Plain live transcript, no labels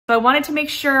So I wanted to make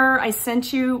sure I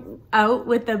sent you out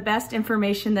with the best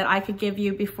information that I could give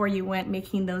you before you went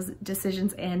making those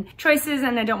decisions and choices,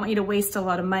 and I don't want you to waste a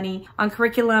lot of money on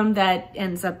curriculum that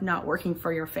ends up not working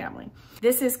for your family.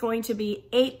 This is going to be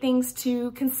 8 things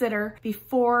to consider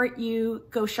before you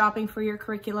go shopping for your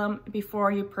curriculum, before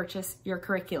you purchase your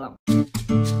curriculum.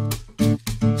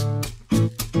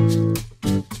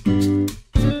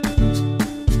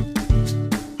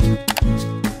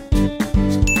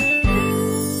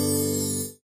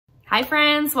 Hi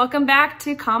friends, welcome back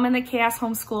to Calm in the Chaos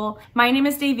Homeschool. My name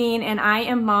is Davine and I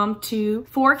am mom to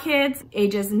 4 kids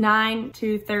ages 9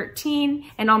 to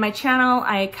 13. And on my channel,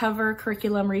 I cover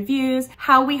curriculum reviews,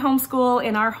 how we homeschool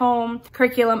in our home,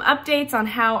 curriculum updates on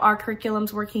how our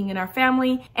curriculum's working in our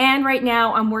family. And right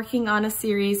now I'm working on a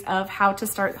series of how to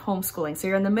start homeschooling. So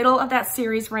you're in the middle of that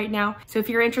series right now. So if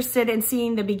you're interested in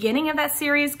seeing the beginning of that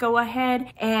series, go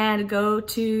ahead and go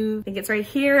to, I think it's right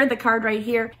here, the card right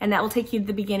here, and that will take you to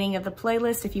the beginning of the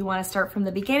playlist if you want to start from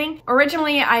the beginning.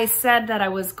 Originally, I said that I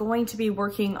was going to be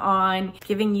working on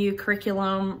giving you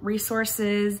curriculum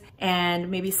resources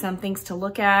and maybe some things to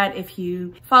look at if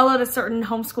you followed a certain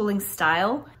homeschooling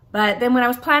style. But then when I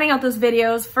was planning out those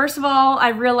videos, first of all, I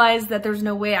realized that there's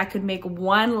no way I could make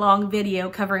one long video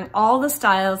covering all the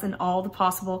styles and all the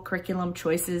possible curriculum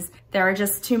choices. There are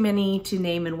just too many to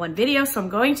name in one video, so I'm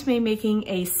going to be making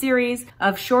a series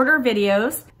of shorter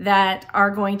videos that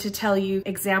are going to tell you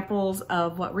examples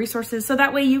of what resources, so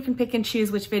that way you can pick and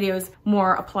choose which videos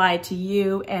more apply to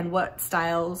you and what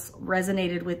styles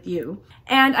resonated with you.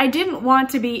 And I didn't want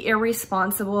to be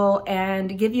irresponsible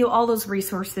and give you all those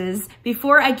resources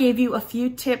before I gave you a few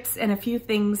tips and a few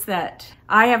things that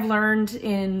I have learned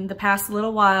in the past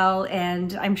little while,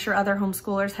 and I'm sure other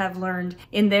homeschoolers have learned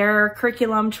in their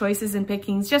curriculum choices and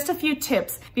pickings. Just a few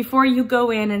tips before you go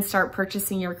in and start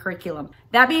purchasing your curriculum.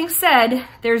 That being said,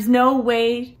 there's no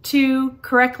way to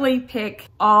correctly pick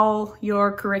all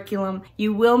your curriculum.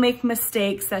 You will make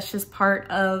mistakes. That's just part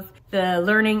of the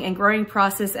learning and growing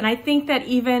process. And I think that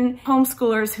even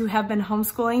homeschoolers who have been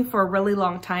homeschooling for a really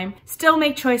long time still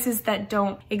make choices that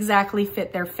don't exactly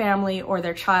fit their family or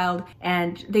their child,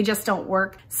 and they just don't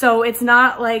work. So it's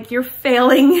not like you're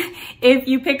failing if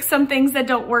you pick some things that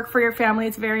don't work for your family.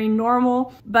 It's very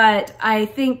normal, but I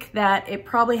think that it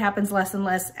probably happens less and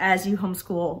less as you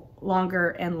homeschool longer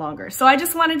and longer. So I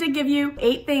just wanted to give you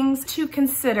 8 things to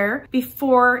consider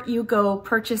before you go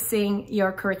purchasing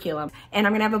your curriculum. And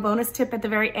I'm gonna have a bonus tip at the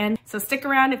very end, so stick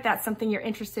around if that's something you're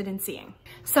interested in seeing.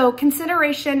 So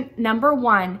consideration number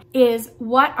 1 is,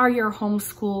 what are your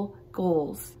homeschool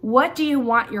goals? What do you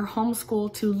want your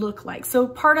homeschool to look like? So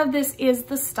part of this is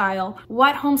the style.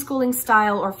 What homeschooling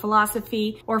style or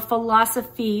philosophy or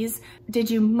philosophies did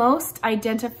you most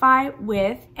identify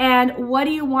with? And what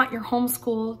do you want your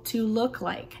homeschool to look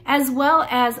like? As well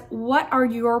as, what are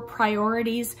your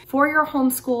priorities for your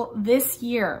homeschool this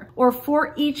year, or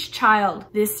for each child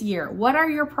this year? What are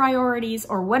your priorities,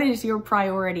 or what is your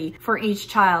priority for each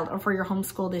child or for your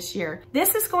homeschool this year?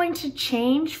 This is going to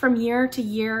change from year to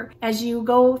year. As you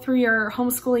go through your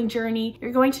homeschooling journey,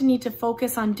 you're going to need to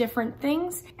focus on different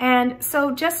things. And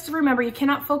so just remember, you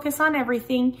cannot focus on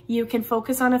everything. You can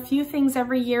focus on a few things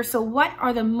every year. So what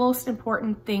are the most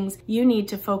important things you need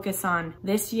to focus on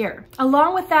this year?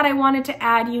 Along with that, I wanted to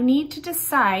add, you need to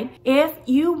decide if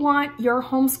you want your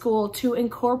homeschool to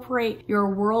incorporate your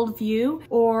worldview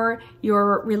or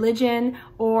your religion,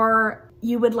 or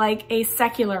you would like a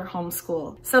secular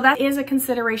homeschool. So that is a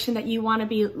consideration that you want to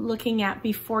be looking at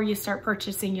before you start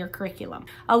purchasing your curriculum.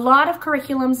 A lot of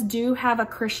curriculums do have a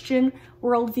Christian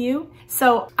worldview,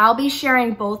 so I'll be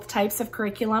sharing both types of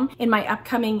curriculum in my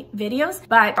upcoming videos,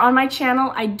 but on my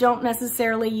channel I don't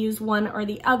necessarily use one or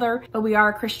the other, but we are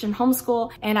a Christian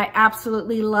homeschool, and I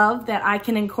absolutely love that I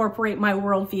can incorporate my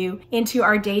worldview into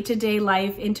our day-to-day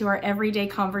life, into our everyday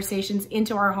conversations,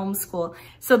 into our homeschool.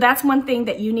 So that's one thing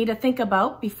that you need to think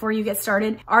about before you get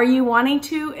started. Are you wanting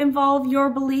to involve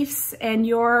your beliefs and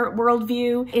your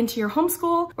worldview into your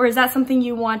homeschool, or is that something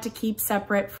you want to keep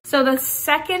separate? So the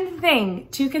second thing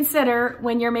to consider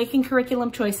when you're making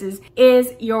curriculum choices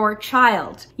is your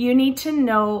child. You need to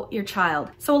know your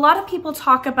child. So a lot of people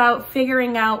talk about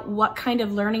figuring out what kind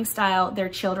of learning style their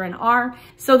children are.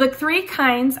 So the 3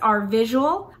 kinds are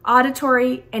visual,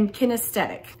 auditory, and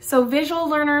kinesthetic. So visual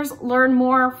learners learn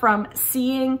more from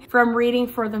seeing, from reading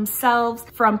for themselves,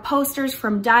 from posters,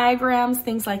 from diagrams,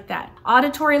 things like that.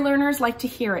 Auditory learners like to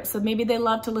hear it. So maybe they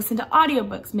love to listen to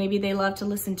audiobooks. Maybe they love to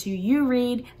listen to you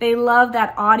read. They love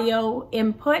that audio no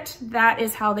input, that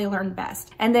is how they learn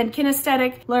best. And then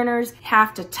kinesthetic learners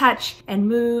have to touch and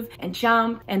move and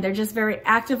jump, and they're just very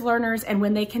active learners. And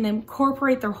when they can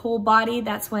incorporate their whole body,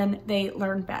 that's when they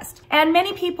learn best. And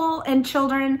many people and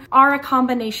children are a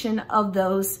combination of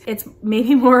those. It's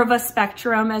maybe more of a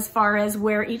spectrum as far as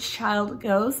where each child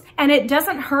goes. And it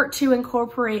doesn't hurt to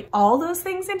incorporate all those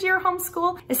things into your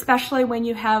homeschool, especially when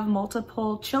you have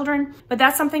multiple children, but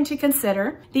that's something to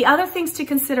consider. The other things to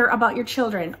consider about your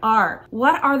children are,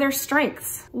 what are their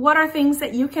strengths? What are things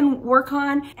that you can work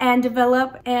on and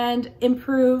develop and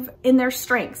improve in their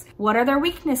strengths? What are their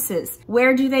weaknesses?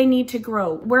 Where do they need to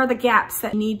grow? Where are the gaps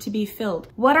that need to be filled?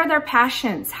 What are their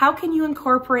passions? How can you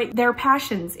incorporate their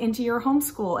passions into your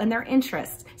homeschool and their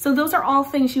interests? So those are all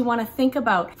things you want to think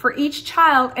about for each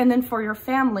child and then for your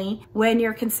family when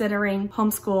you're considering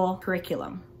homeschool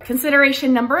curriculum.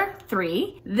 Consideration number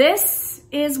 3, this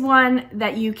is one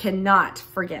that you cannot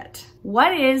forget.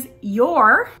 What is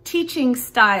your teaching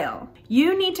style?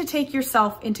 You need to take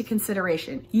yourself into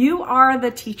consideration. You are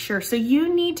the teacher, so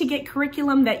you need to get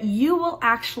curriculum that you will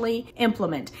actually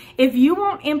implement. If you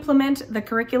won't implement the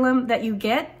curriculum that you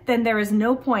get, then there is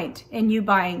no point in you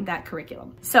buying that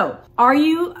curriculum. So, are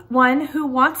you one who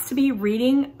wants to be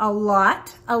reading a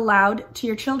lot aloud to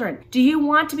your children? Do you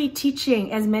want to be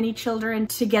teaching as many children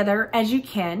together as you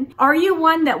can? Are you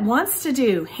one that wants to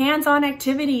do hands-on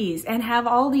activities and have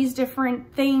all these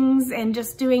different things and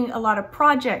just doing a lot of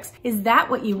projects? Is that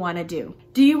what you want to do?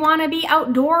 Do you want to be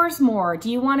outdoors more?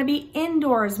 Do you want to be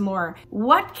indoors more?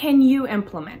 What can you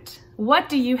implement? What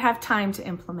do you have time to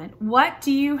implement? What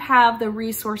do you have the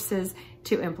resources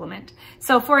to implement?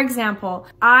 So for example,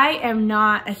 I am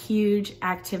not a huge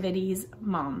activities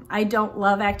mom. I don't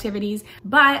love activities,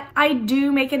 but I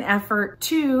do make an effort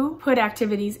to put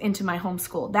activities into my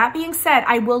homeschool. That being said,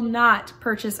 I will not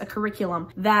purchase a curriculum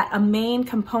that a main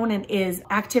component is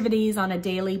activities on a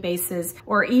daily basis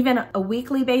or even a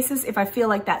weekly basis. If I feel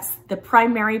like that's the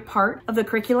primary part of the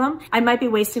curriculum, I might be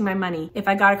wasting my money if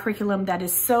I got a curriculum that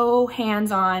is so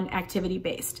hands-on activity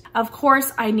based. Of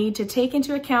course, I need to take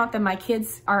into account that my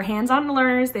kids are hands-on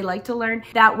learners. They like to learn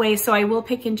that way. So I will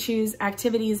pick and choose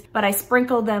activities, but I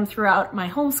sprinkle them throughout my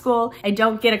homeschool. I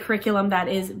don't get a curriculum that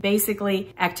is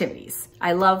basically activities.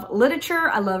 I love literature.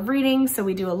 I love reading. So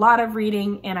we do a lot of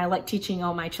reading and I like teaching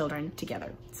all my children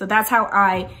together. So that's how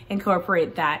I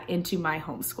incorporate that into my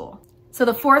homeschool. So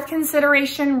the fourth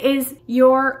consideration is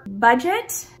your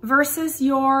budget versus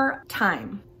your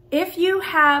time. If you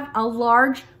have a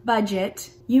large budget,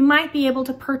 you might be able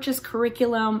to purchase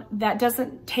curriculum that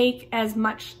doesn't take as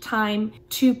much time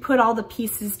to put all the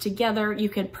pieces together. You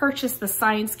can purchase the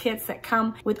science kits that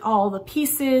come with all the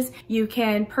pieces. You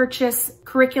can purchase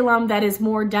curriculum that is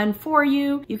more done for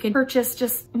you. You can purchase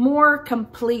just more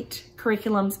complete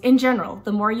curriculums in general.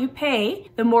 The more you pay,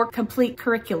 the more complete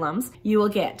curriculums you will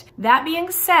get. That being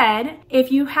said,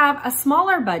 if you have a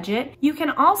smaller budget, you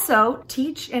can also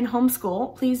teach and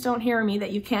homeschool. Please don't hear me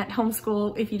that you can't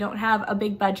homeschool if you don't have a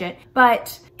big budget.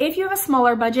 But if you have a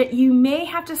smaller budget, you may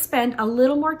have to spend a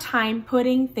little more time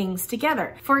putting things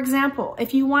together. For example,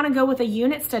 if you want to go with a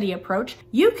unit study approach,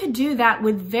 you could do that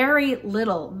with very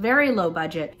little, very low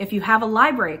budget if you have a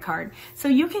library card. So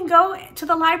you can go to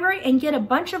the library and get a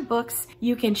bunch of books.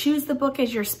 You can choose the book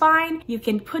as your spine. You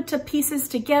can put the pieces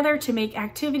together to make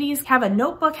activities, have a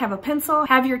notebook, have a pencil,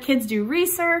 have your kids do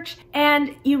research,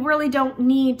 and you really don't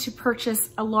need to purchase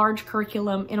a large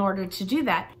curriculum in order to do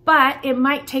that. But it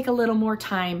might take a little more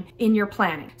time in your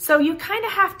planning. So you kind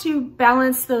of have to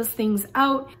balance those things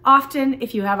out. Often,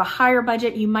 if you have a higher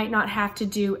budget, you might not have to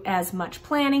do as much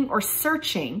planning or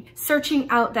searching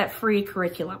out that free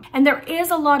curriculum. And there is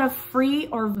a lot of free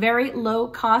or very low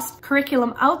cost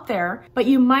curriculum out there, but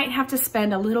you might have to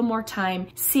spend a little more time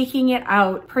seeking it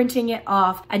out, printing it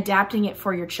off, adapting it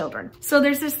for your children. So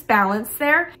there's this balance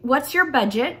there. What's your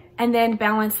budget? And then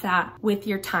balance that with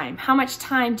your time. How much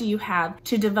time do you have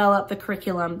to develop the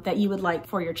curriculum that you would like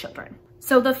for your children?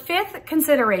 So the fifth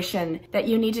consideration that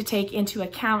you need to take into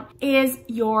account is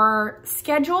your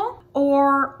schedule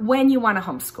or when you want to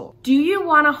homeschool. Do you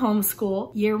want to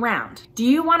homeschool year round? Do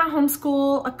you want to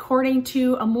homeschool according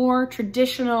to a more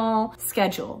traditional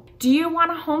schedule? Do you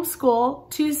want to homeschool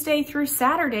Tuesday through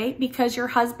Saturday because your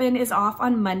husband is off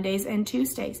on Mondays and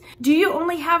Tuesdays? Do you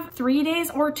only have 3 days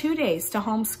or 2 days to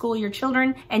homeschool your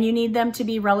children and you need them to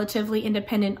be relatively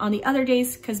independent on the other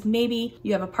days because maybe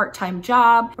you have a part-time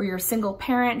job or you're a single single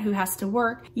parent who has to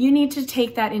work, you need to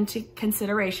take that into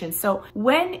consideration. So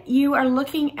when you are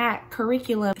looking at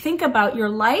curriculum, think about your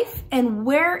life and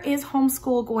where is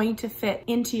homeschool going to fit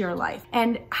into your life,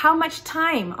 and how much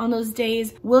time on those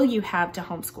days will you have to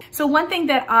homeschool. So one thing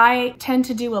that I tend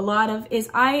to do a lot of is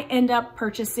I end up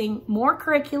purchasing more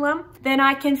curriculum than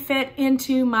I can fit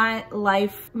into my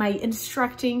life, my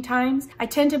instructing times. I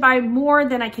tend to buy more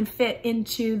than I can fit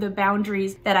into the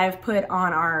boundaries that I've put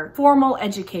on our formal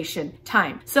education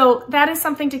time. So that is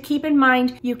something to keep in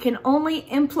mind. You can only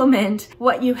implement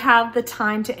what you have the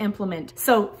time to implement.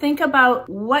 So think about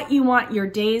what you want your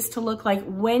days to look like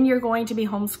when you're going to be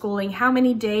homeschooling, how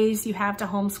many days you have to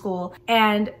homeschool,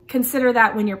 and consider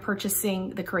that when you're purchasing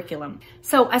the curriculum.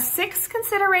 So a sixth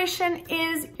consideration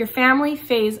is your family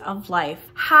phase of life.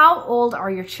 How old are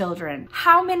your children?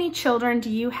 How many children do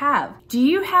you have? Do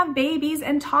you have babies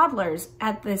and toddlers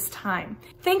at this time?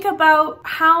 Think about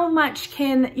how much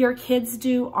can your kids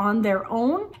do on their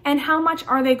own, and how much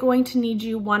are they going to need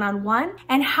you one-on-one,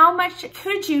 and how much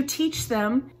could you teach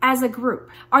them as a group?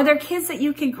 Are there kids that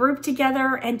you could group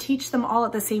together and teach them all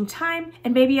at the same time?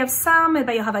 And maybe you have some,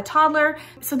 but you'll have a toddler.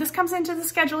 So this comes into the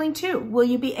scheduling too. Will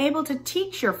you be able to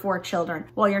teach your 4 children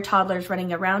while your toddler's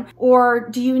running around? Or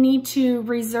do you need to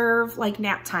reserve like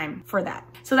nap time for that?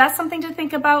 So that's something to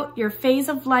think about, your phase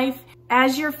of life.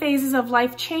 As your phases of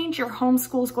life change, your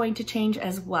homeschool is going to change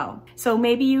as well. So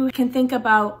maybe you can think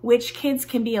about which kids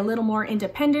can be a little more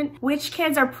independent, which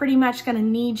kids are pretty much going to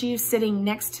need you sitting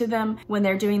next to them when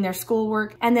they're doing their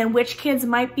schoolwork, and then which kids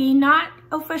might be not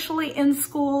officially in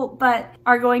school, but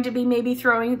are going to be maybe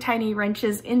throwing tiny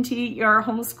wrenches into your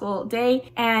homeschool day,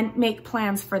 and make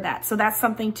plans for that. So that's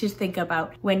something to think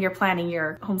about when you're planning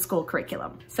your homeschool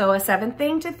curriculum. So a 7th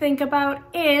thing to think about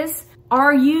is,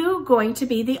 are you going to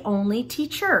be the only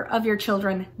teacher of your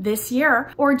children this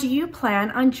year? Or do you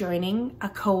plan on joining a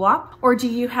co-op? Or do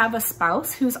you have a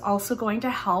spouse who's also going to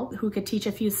help, who could teach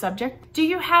a few subjects? Do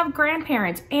you have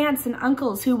grandparents, aunts, and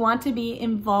uncles who want to be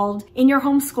involved in your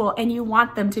homeschool and you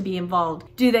want them to be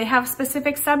involved? Do they have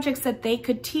specific subjects that they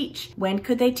could teach? When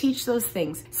could they teach those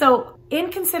things? So in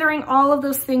considering all of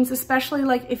those things, especially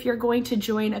like if you're going to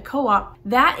join a co-op,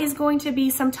 that is going to be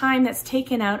some time that's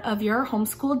taken out of your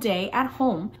homeschool day at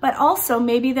home, but also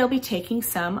maybe they'll be taking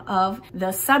some of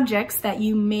the subjects that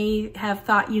you may have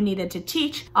thought you needed to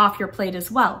teach off your plate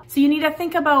as well. So you need to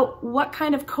think about what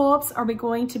kind of co-ops are we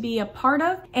going to be a part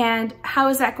of, and how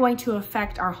is that going to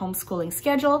affect our homeschooling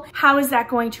schedule? How is that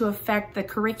going to affect the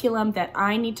curriculum that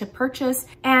I need to purchase,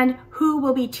 and who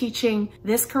will be teaching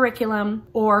this curriculum,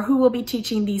 or who will be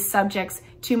teaching these subjects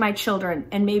to my children,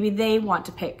 and maybe they want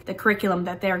to pick the curriculum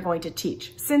that they're going to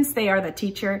teach, since they are the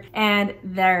teacher and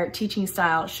their teaching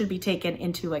style should be taken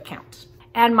into account.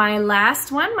 And my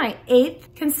last one, my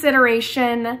 8th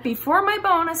consideration before my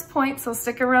bonus point, so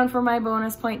stick around for my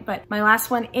bonus point, but my last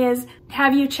one is,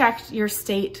 have you checked your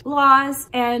state laws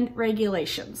and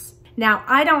regulations? Now,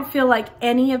 I don't feel like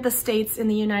any of the states in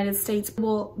the United States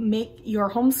will make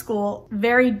your homeschool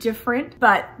very different,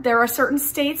 but there are certain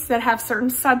states that have certain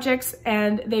subjects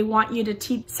and they want you to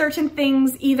teach certain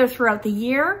things either throughout the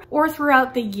year or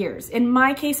throughout the years. In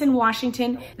my case in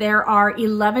Washington, there are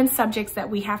 11 subjects that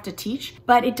we have to teach,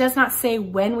 but it does not say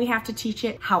when we have to teach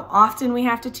it, how often we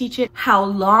have to teach it, how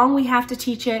long we have to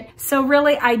teach it. So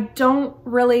really, I don't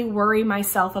really worry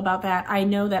myself about that. I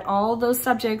know that all those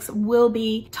subjects will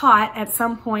be taught at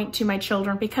some point to my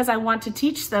children because I want to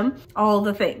teach them all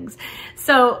the things.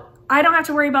 So I don't have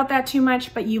to worry about that too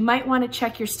much, but you might want to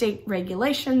check your state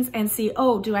regulations and see,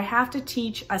 oh, do I have to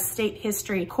teach a state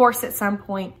history course at some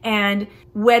point? And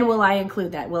when will I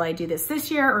include that? Will I do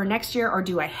this year or next year, or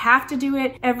do I have to do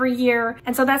it every year?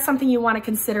 And so that's something you want to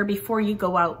consider before you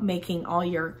go out making all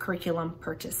your curriculum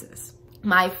purchases.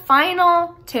 My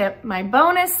final tip, my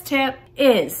bonus tip,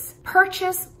 is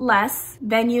purchase less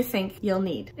than you think you'll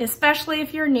need, especially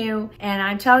if you're new. And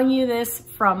I'm telling you this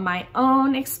from my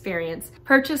own experience,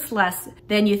 purchase less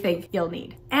than you think you'll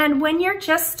need. And when you're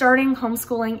just starting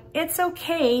homeschooling, it's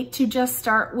okay to just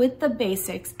start with the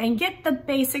basics and get the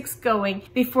basics going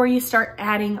before you start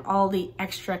adding all the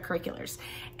extracurriculars.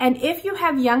 And if you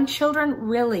have young children,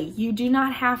 really, you do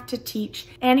not have to teach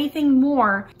anything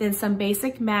more than some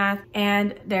basic math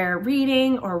and their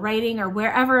reading or writing or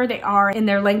wherever they are in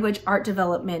their language art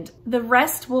development. The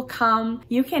rest will come.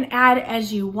 You can add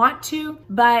as you want to,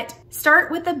 but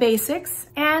Start with the basics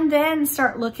and then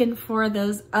start looking for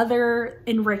those other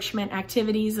enrichment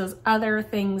activities, those other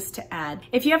things to add.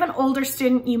 If you have an older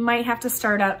student, you might have to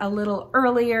start out a little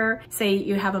earlier. Say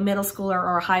you have a middle schooler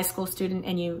or a high school student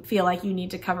and you feel like you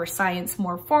need to cover science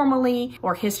more formally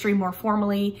or history more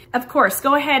formally. Of course,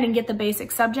 go ahead and get the basic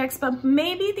subjects, but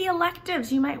maybe the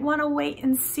electives, you might want to wait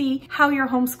and see how your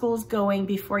homeschool is going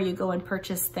before you go and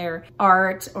purchase their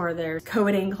art or their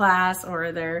coding class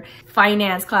or their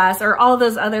finance class or all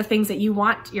those other things that you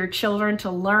want your children to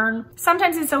learn.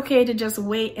 Sometimes it's okay to just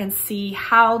wait and see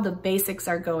how the basics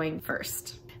are going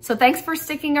first. So thanks for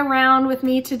sticking around with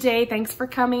me today. Thanks for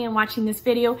coming and watching this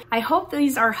video. I hope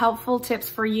these are helpful tips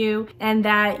for you and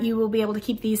that you will be able to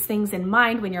keep these things in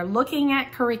mind when you're looking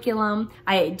at curriculum.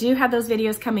 I do have those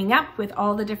videos coming up with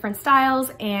all the different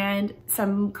styles and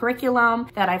some curriculum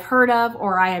that I've heard of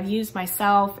or I have used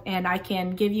myself, and I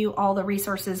can give you all the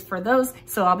resources for those.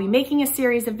 So I'll be making a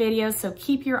series of videos, so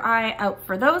keep your eye out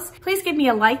for those. Please give me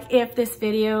a like if this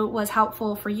video was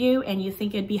helpful for you and you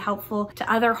think it'd be helpful to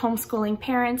other homeschooling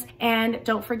parents. And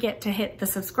don't forget to hit the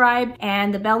subscribe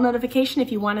and the bell notification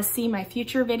if you want to see my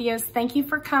future videos. Thank you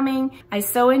for coming. I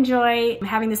so enjoy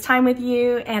having this time with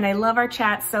you and I love our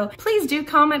chat. So please do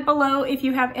comment below if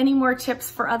you have any more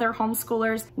tips for other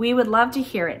homeschoolers. We would love to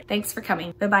hear it. Thanks for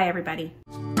coming. Bye-bye, everybody.